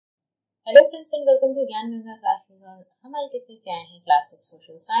Hello friends and welcome to ज्ञान Ganga classes. और हम आज देखते क्या है क्लास 6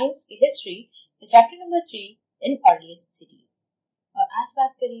 सोशल साइंस की हिस्ट्री चैप्टर नंबर 3 इन अर्लीस्ट सिटीज। और आज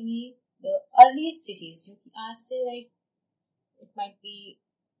बात करेंगे द अर्लीस्ट सिटीज जो कि आज से like it might be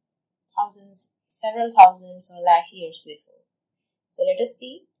thousands, several thousands or lakh years before. So let us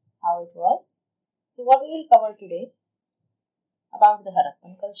see how it was. So what we will cover today about the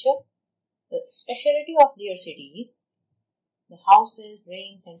Harappan culture, the speciality of their cities, the houses,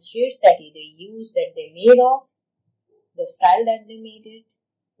 drains and streets that they used, that they made of, the style that they made it,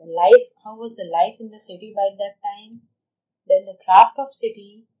 the life, how was the life in the city by that time, then the craft of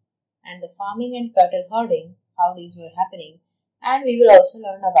city and the farming and cattle herding, how these were happening, and we will also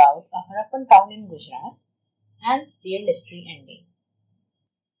learn about a Harappan town in Gujarat and their mystery ending.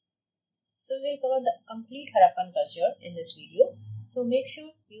 So we will cover the complete Harappan culture in this video. So make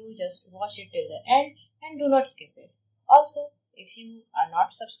sure you just watch it till the end and do not skip it. Also, if you are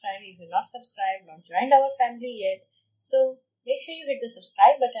not subscribed, not joined our family yet, so make sure you hit the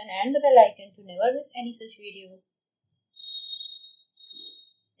subscribe button and the bell icon to never miss any such videos.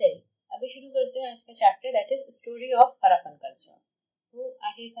 चलिए अभी शुरू करते हैं आज का chapter, that is story of Harappan culture. तो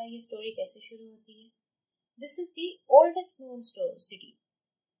आखिरकार ये स्टोरी कैसे शुरू होती है? This is the oldest known city.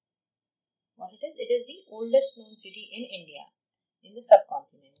 What it is? It is the oldest known city in India, in the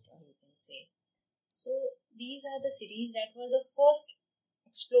subcontinent, or you can say. So these are the cities that were the first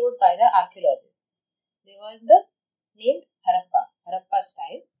explored by the archaeologists. They were named Harappa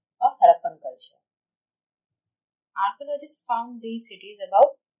style or Harappan culture. Archaeologists found these cities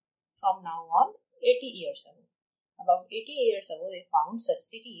from now on 80 years ago. About 80 years ago, they found such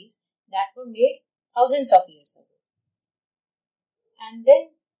cities that were made thousands of years ago. And then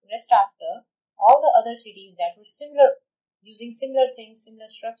rest after, all the other cities that were similar, using similar things, similar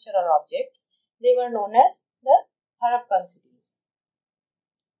structure or objects, they were known as the Harappan cities.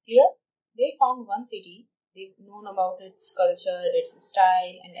 Clear? They found one city, they've known about its culture, its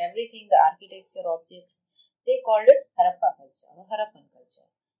style and everything, the architecture, objects. They called it Harappa culture or Harappan culture.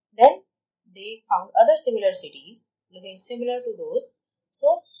 Then they found other similar cities looking similar to those,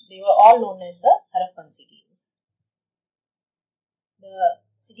 so they were all known as the Harappan cities. The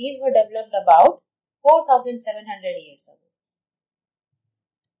cities were developed about 4,700 years ago.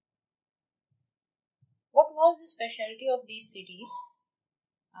 What was the specialty of these cities?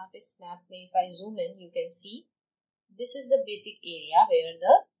 आप इस map में if I zoom in, you can see this is the basic area where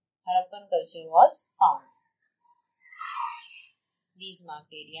the Harappan culture was found. These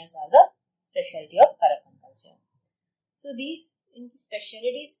marked areas are the specialty of Harappan culture. So these इनकी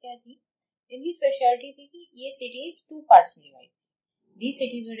specialities क्या थी? इनकी speciality थी कि ये cities two parts में divided थी. These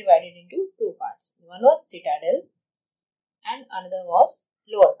cities were divided into two parts. One was citadel and another was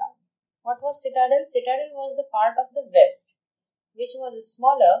lower town. What was citadel? Citadel was the part of the west which was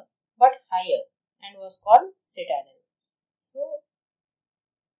smaller but higher and was called citadel. So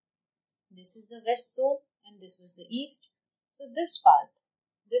this is the west zone and this was the east. So this part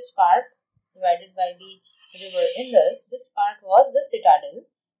divided by the river Indus, this part was the citadel.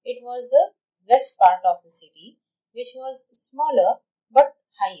 It was the west part of the city which was smaller but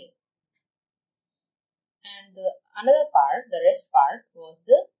higher. And the another part, the rest part, was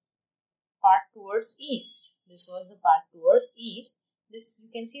the part towards east. This was the part towards east. This you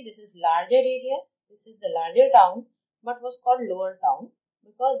can see this is larger area. This is the larger town, but was called lower town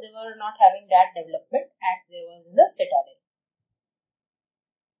because they were not having that development as there was in the citadel.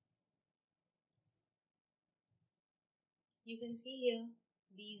 You can see here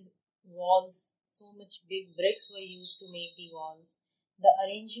these walls, so much big bricks were used to make the walls. The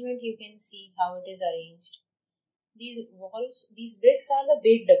arrangement, you can see how it is arranged. These walls, these bricks are the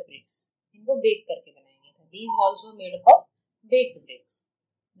baked up bricks. इनको bake करके बनाया गया था. These walls were made up of baked bricks.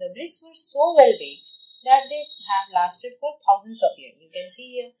 The bricks were so well baked that they have lasted for thousands of years. You can see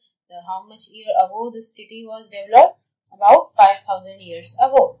here how much year ago this city was developed, about 5,000 years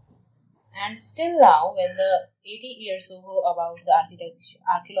ago. And still now, when the 80 years ago about the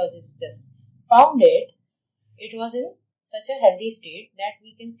archaeologists just found it, it was in such a healthy state that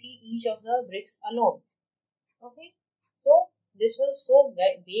we can see each of the bricks alone. Okay, so this was so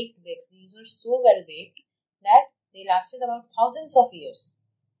baked bricks. These were so well baked that they lasted about thousands of years.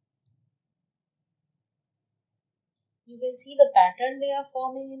 You can see the pattern they are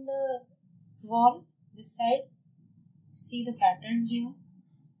forming in the wall. This side, see the pattern here.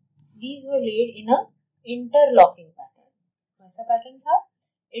 These were laid in a interlocking pattern. कैसा pattern था?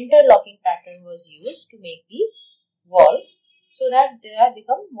 Interlocking pattern was used to make the walls so that they have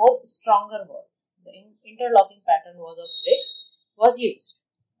become more stronger walls. The interlocking pattern was of bricks was used.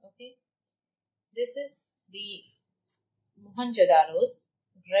 Okay, this is the Mohenjo-daro's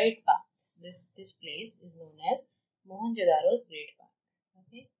Great Bath. this place is known as Mohenjo-daro's Great Bath.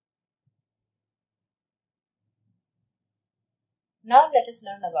 Okay. Now let us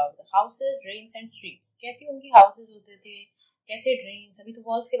learn about the houses, drains and streets. कैसी उनकी houses होते थे, कैसे drains, अभी तो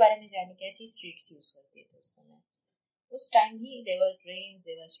walls के बारे में जाने, कैसी streets use करते थे उस समय. उस time he there were drains,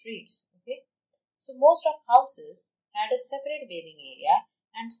 there were streets. Okay. So most of houses had a separate bathing area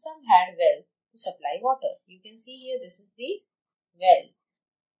and some had well to supply water. You can see here this is the well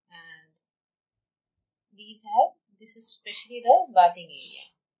and this is especially the bathing area.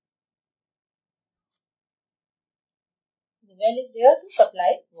 The well is there to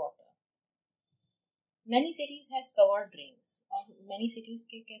supply water. Many cities has covered drains. Many cities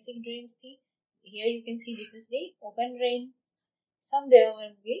के कैसी drains थी? Here you can see this is the open drain. Some there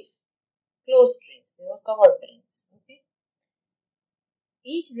will be closed drains. They were covered drains. Okay.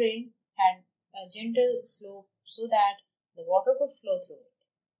 Each drain had a gentle slope so that the water could flow through it.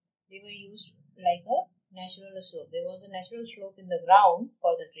 They were used like a natural slope. There was a natural slope in the ground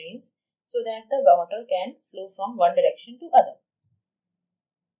for the drains so that the water can flow from one direction to other.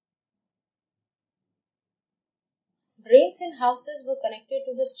 Drains in houses were connected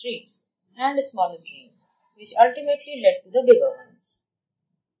to the streets and smaller drains, which ultimately led to the bigger ones.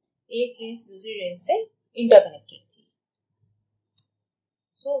 एक drains दूसरी drain से interconnected थी.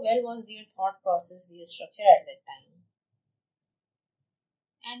 So well was their thought process, their structure at that time.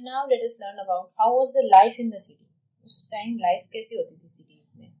 And now let us learn about how was the life in the city. उस time life कैसी होती थी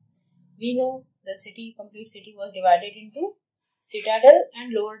cities में. We know the complete city was divided into citadel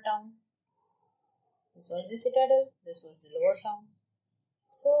and lower town. This was the citadel, this was the lower town.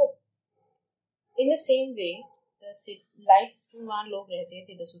 So, in the same way, the life वहाँ लोग रहते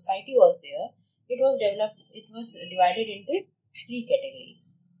थे, the society was there. It was divided into three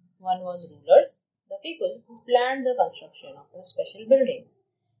categories. One was rulers, the people who planned the construction of the special buildings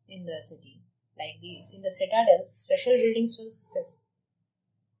in the city. Like these, in the citadels, special buildings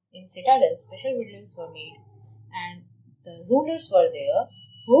were made, and the rulers were there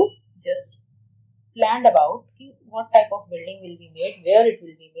who just planned about what type of building will be made, where it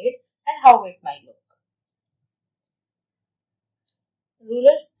will be made, and how it might look.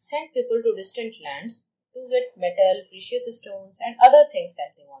 Rulers sent people to distant lands to get metal, precious stones, and other things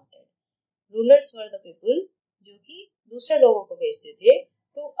that they wanted. Rulers were the people जो कि दूसरे लोगों को भेजते थे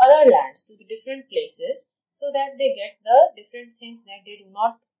to other lands, to the different places, so that they get the different things that they do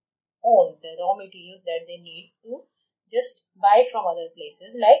not own, the raw materials that they need to just buy from other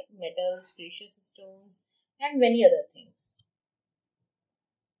places like metals, precious stones, and many other things.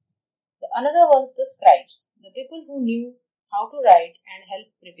 Another one's the scribes, the people who knew how to write and help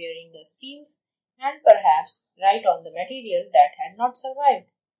preparing the seals and perhaps write on the material that had not survived.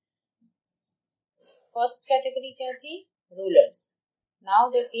 First category क्या थी? Rulers. Now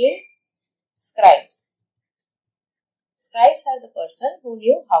they came scribes. Scribes are the person who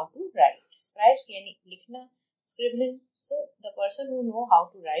knew how to write. Scribes यानी लिखना, scribbling. So the person who knew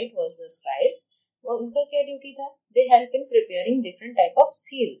how to write was the scribes. और उनका क्या duty था? They help in preparing different type of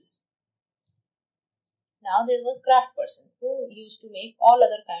seals. Now there was craft person who used to make all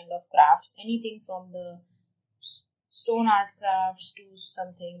other kind of crafts, anything from the stone art crafts to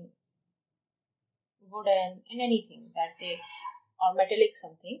something wooden and anything that or metallic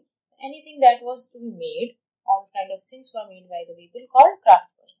something, anything that was to be made, all kind of things were made by the people called craft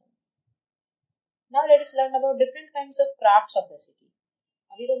persons. Now let us learn about different kinds of crafts of the city.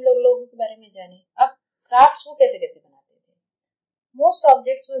 अभी तो हम लोगों के बारे में जाने. अब crafts वो कैसे कैसे बनाते थे? Most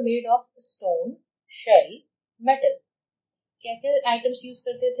objects were made of stone, shell, metal. क्या क्या items use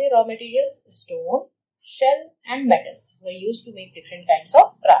करते थे? Raw materials, stone, shell and metals were used to make different kinds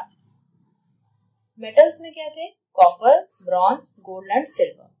of crafts. Metals में क्या थे? Copper, bronze, gold and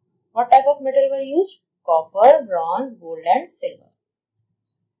silver. What type of metal were used? Copper, bronze, gold and silver.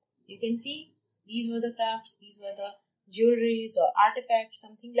 You can see these were the crafts, these were the jewelries or artifacts,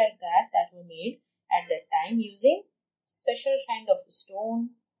 something like that were made at that time using special kind of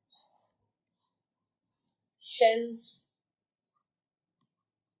stone, shells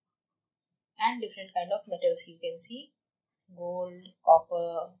and different kind of metals. You can see gold,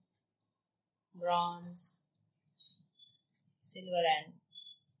 copper, bronze, silver and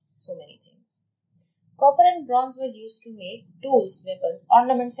so many things. Copper and bronze were used to make tools, weapons,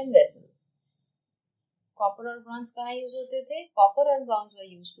 ornaments and vessels. Copper और bronze कहाँ use होते थे? Copper and bronze were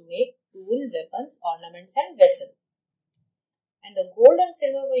used to make tools, weapons, ornaments and vessels. And the gold and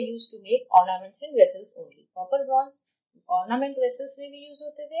silver were used to make ornaments and vessels only. Copper, bronze, ornament vessels में भी use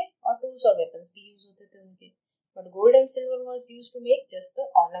होते थे और tools और weapons भी use होते थे उनके. But gold and silver was used to make just the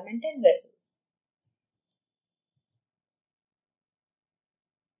ornament and vessels.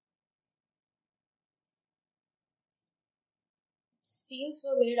 Seals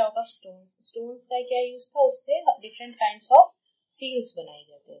were made out of stones. Stones का क्या use था, उससे different kinds of seals बनाए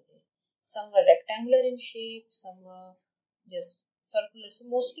जाते थे. Some were rectangular in shape, some were just circular. So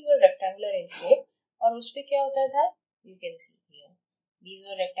mostly were rectangular in shape. और उस पे क्या होता था? You can see here. These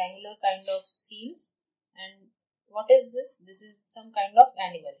were rectangular kind of seals. And what is this? This is some kind of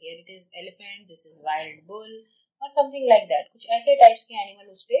animal. Here it is elephant. This is wild bull or something like that. कुछ ऐसे types के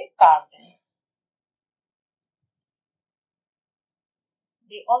animal उस पे carved हैं.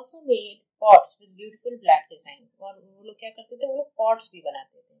 They also made pots with beautiful black designs. और वो लोग क्या करते थे? वो लोग pots भी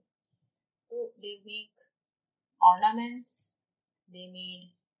बनाते थे. तो they make ornaments. They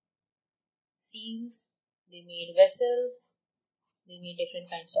made seals. They made vessels. They made different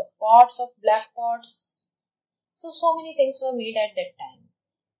kinds of pots, of black pots. So many things were made at that time.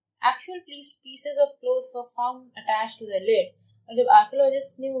 Actual pieces of cloth were found attached to the lid. और जब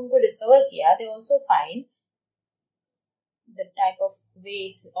archaeologists ने उनको discover किया, they also find the type of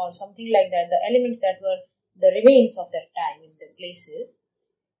waste or something like that, the elements that were the remains of that time in the places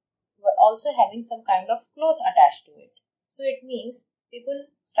were also having some kind of cloth attached to it. So it means people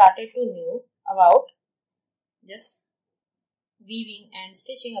started to know about just weaving and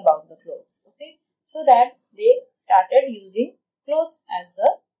stitching about the clothes. Okay, so that they started using clothes as the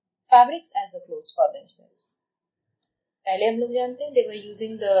fabrics as the clothes for themselves. पहले हम लोग जानते हैं they were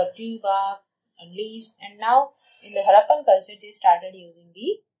using the tree bark and leaves, and now in the Harappan culture they started using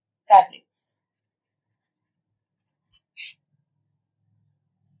the fabrics.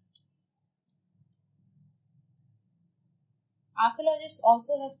 Archaeologists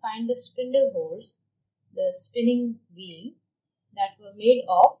also have found the spindle holes, the spinning wheel that were made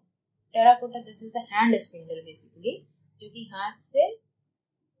of terracotta. This is the hand spindle basically, जो कि हाथ से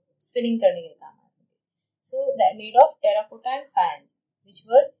spinning करने का काम आ सके. So that made of terracotta and fans, which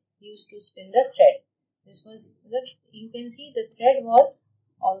were used to spin the thread. This was you can see the thread was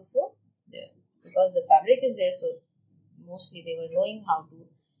also there because the fabric is there. So mostly they were knowing how to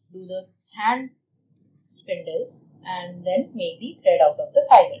do the hand spindle and then make the thread out of the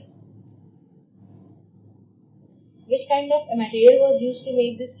fibers. Which kind of material was used to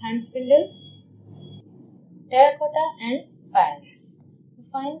make this hand spindle? Terracotta and fans.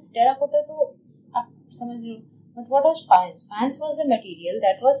 Fans, terracotta तो आप समझ रहे हो, but what was fans? Fans was the material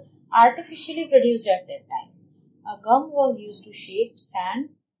that was artificially produced at that time. A gum was used to shape sand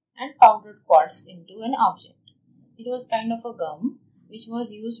and powdered quartz into an object. It was kind of a gum which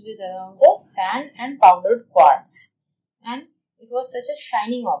was used with around the sand and powdered quartz, and it was such a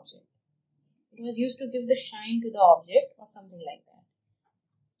shining object. It was used to give the shine to the object or something like that.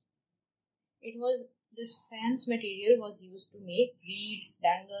 This fans material was used to make beads,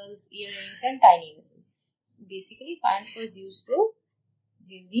 bangles, earrings and tiny vessels. Basically, fans was used to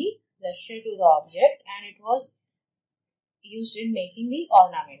give the luster to the object, and it was used in making the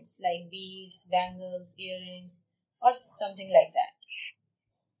ornaments like beads, bangles, earrings or something like that.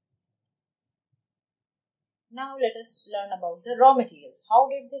 Now let us learn about the raw materials. How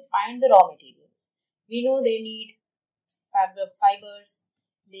did they find the raw materials? We know they need fibers,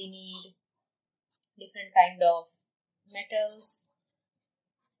 they need different kind of metals,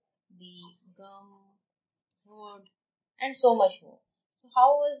 the gum, wood and so much more. So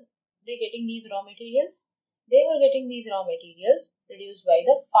how was they getting these raw materials? They were getting these raw materials produced by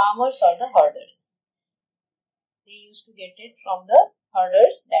the farmers or the herders. They used to get it from the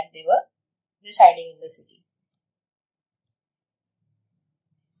herders that they were residing in the city.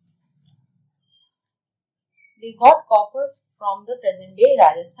 They got copper from the present day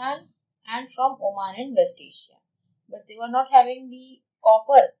Rajasthan and from Oman and West Asia. But they were not having the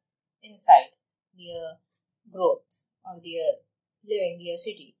copper inside their growth or their living, their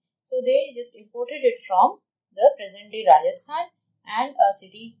city. So they just imported it from the present day Rajasthan and a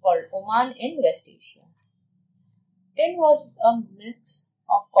city called Oman in West Asia. Tin was a mix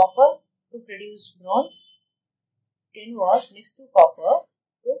of copper to produce bronze. Tin was mixed to copper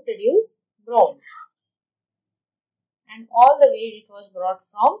to produce bronze. And all the way it was brought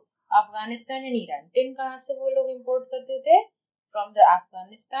from Afghanistan and Iran. Tin कहाँ से वो लोग import करते थे? From the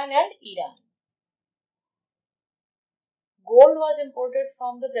Afghanistan and Iran. Gold was imported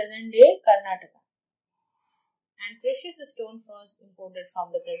from the present day Karnataka. And precious stone was imported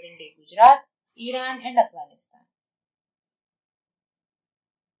from the present day Gujarat, Iran and Afghanistan.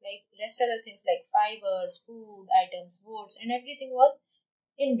 Like rest of the things like fibers, food items, woods and everything was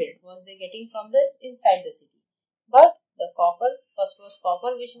inbuilt. Was they getting from the inside the city. But the copper, first was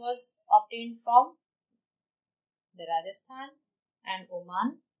copper which was obtained from the Rajasthan and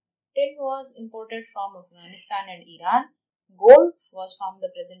Oman. Tin was imported from Afghanistan and Iran. Gold was from the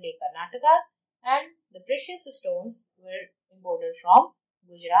present day Karnataka and the precious stones were imported from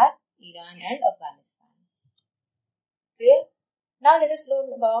Gujarat, Iran and Afghanistan. Clear? Now let us learn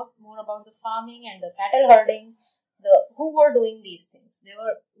more about the farming and the cattle herding. Who were doing these things?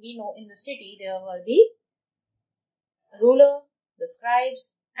 We know in the city there were the ruler, the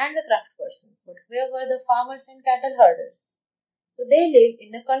scribes and the craft persons. But where were the farmers and cattle herders? So they lived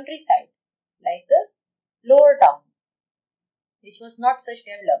in the countryside, like the lower town, which was not such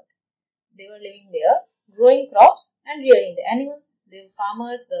developed. They were living there, growing crops and rearing the animals. The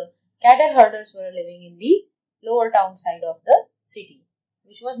farmers, the cattle herders were living in the lower town side of the city,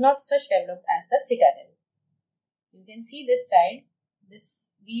 which was not such developed as the citadel. You can see this side,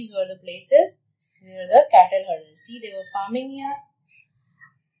 these were the places where the cattle herders. See, they were farming here.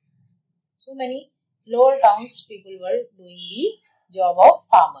 So many lower towns people were doing the job of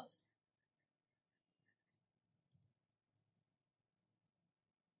farmers.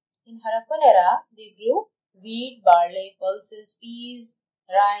 In Harappan era, they grew wheat, barley, pulses, peas,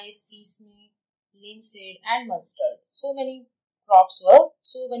 rice, sesame, linseed and mustard. So many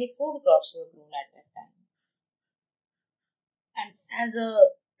food crops were grown at that time. And as a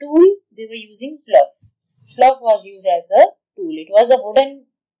tool, they were using plough. Plough was used as a tool. It was a wooden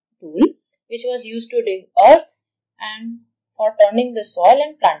tool which was used to dig earth and for turning the soil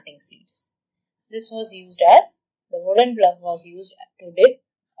and planting seeds. The wooden plough was used to dig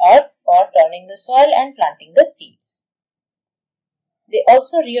earth for turning the soil and planting the seeds. They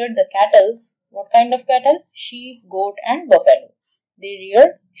also reared the cattle. What kind of cattle? Sheep, goat and buffalo. They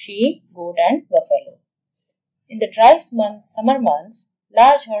reared sheep, goat and buffalo. In the dry summer months,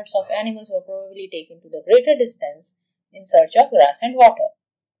 large herds of animals were probably taken to the greater distance in search of grass and water.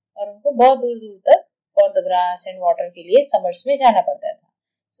 और उनको बहुत दूर तक for the grass and water के लिए summers में जाना पड़ता था.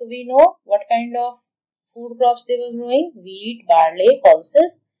 So we know what kind of food crops they were growing: wheat, barley,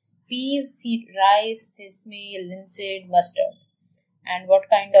 pulses, peas, rice, sesame, linseed, mustard. And what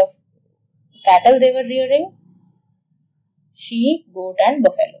kind of cattle they were rearing? Sheep, goat and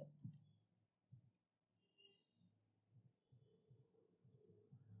buffalo.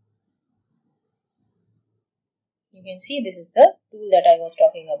 You can see this is the tool that I was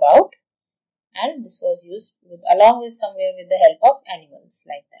talking about, and this was used with the help of animals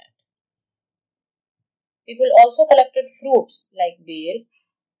like that. People also collected fruits like bear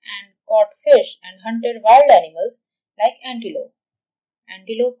and caught fish and hunted wild animals like antelope.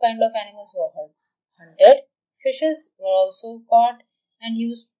 Antelope kind of animals were hunted. Fishes were also caught and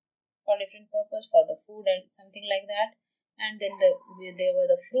used for different purpose, for the food and something like that. And then there were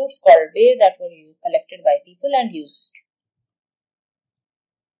the fruits called bear that were collected by people and used.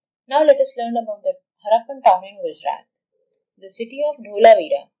 Now let us learn about the Harappan town in Gujarat. The city of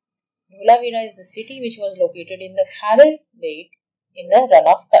Dholavira. Dholavira is the city which was located in the Khadar Belt in the run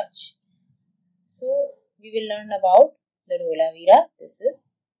of Kutch. So we will learn about the Dholavira.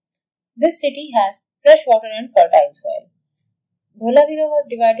 This city has fresh water and fertile soil. Dholavira was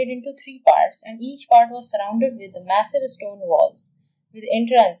divided into 3 parts, and each part was surrounded with the massive stone walls with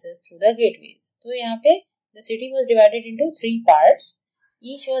entrances through the gateways. So यहाँ पे the city was divided into 3 parts.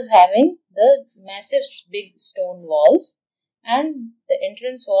 Each was having the massive big stone walls, and the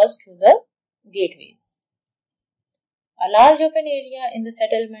entrance was through the gateways. A large open area in the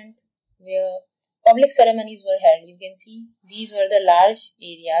settlement where public ceremonies were held. You can see these were the large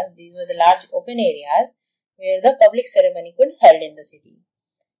areas, these were the large open areas where the public ceremony could held in the city.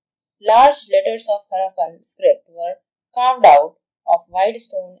 Large letters of Harappan script were carved out of white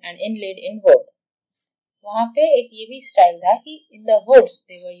stone and inlaid in wood. वहाँ पे एक ये भी style था कि in the woods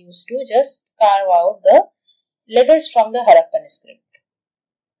they were used to just carve out the letters from the Harappan script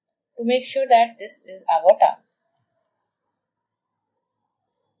to make sure that this is our town.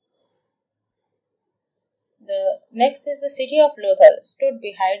 The next is the city of Lothal, stood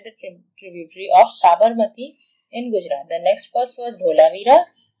behind the tributary of Sabarmati in Gujarat. The first was Dholavira,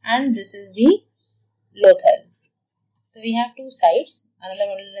 and this is the Lothal. So we have 2 sites. Another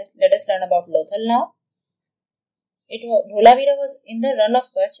one, let us learn about Lothal now. Dholavira was in the run of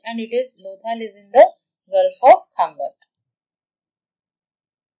Kutch, and Lothal is in the Gulf of Khambat.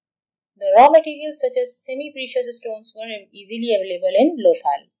 The raw materials such as semi-precious stones were easily available in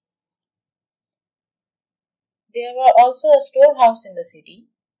Lothal. There was also a storehouse in the city.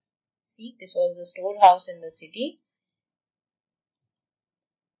 See, this was the storehouse in the city.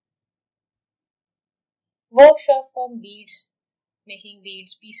 Workshop for beads, making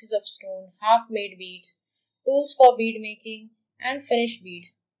beads, pieces of stone, half-made beads, tools for bead making and finished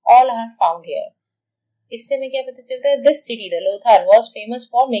beads, all are found here. इससे हमें क्या पता चलता है? This city, the Lothal, was famous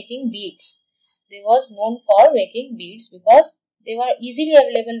for making beads. They was known for making beads because they were easily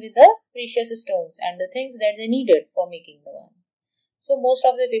available with the precious stones and the things that they needed for making the one. So most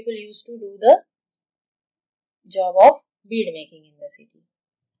of the people used to do the job of bead making in the city.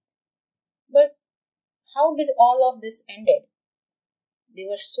 But how did all of this ended? They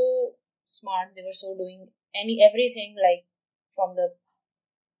were so smart, they were so doing everything, like from the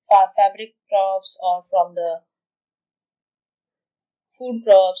fabric crops or from the food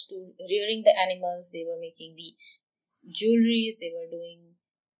crops to rearing the animals. They were making the jewelries, they were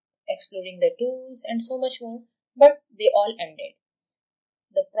exploring the tools and so much more, but they all ended.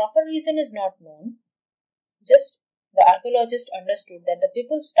 The proper reason is not known. Just the archaeologists understood that the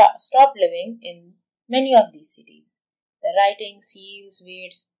people stopped living in many of these cities. The writing, seals,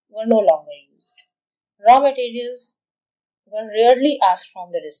 weights were no longer used. Raw materials were rarely asked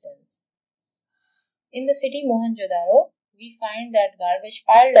from the distance. In the city Mohenjo-daro, we find that garbage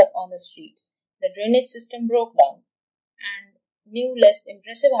piled up on the streets. The drainage system broke down, and new, less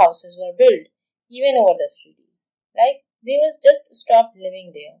impressive houses were built even over the streets. Like they was just stopped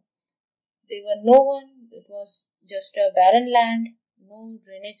living there. There were no one. It was just a barren land. No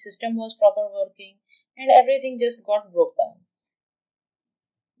drainage system was proper working, and everything just got broke down.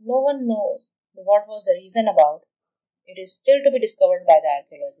 No one knows what was the reason about. It is still to be discovered by the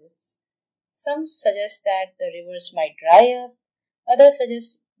archaeologists. Some suggest that the rivers might dry up. Others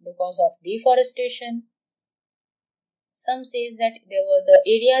suggest because of deforestation. Some says that there were the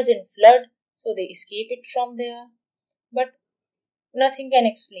areas in flood, so they escaped it from there. But nothing can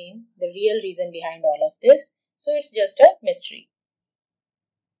explain the real reason behind all of this, so it's just a mystery.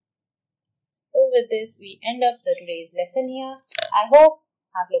 So with this, we end up the today's lesson here. I hope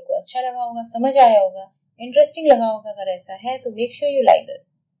आप लोग को अच्छा लगा होगा, समझ आया होगा, interesting लगा होगा. अगर ऐसा है तो make sure you like this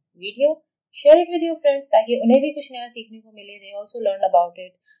video, share it with your friends ताकि उन्हें भी कुछ नया सीखने को मिले. They also learn about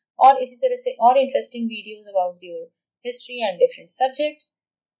it. और इसी तरह से और interesting videos about your history and different subjects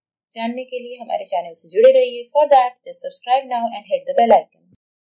जानने के लिए हमारे चैनल से जुड़े रहिए. For that just subscribe now and hit the bell icon.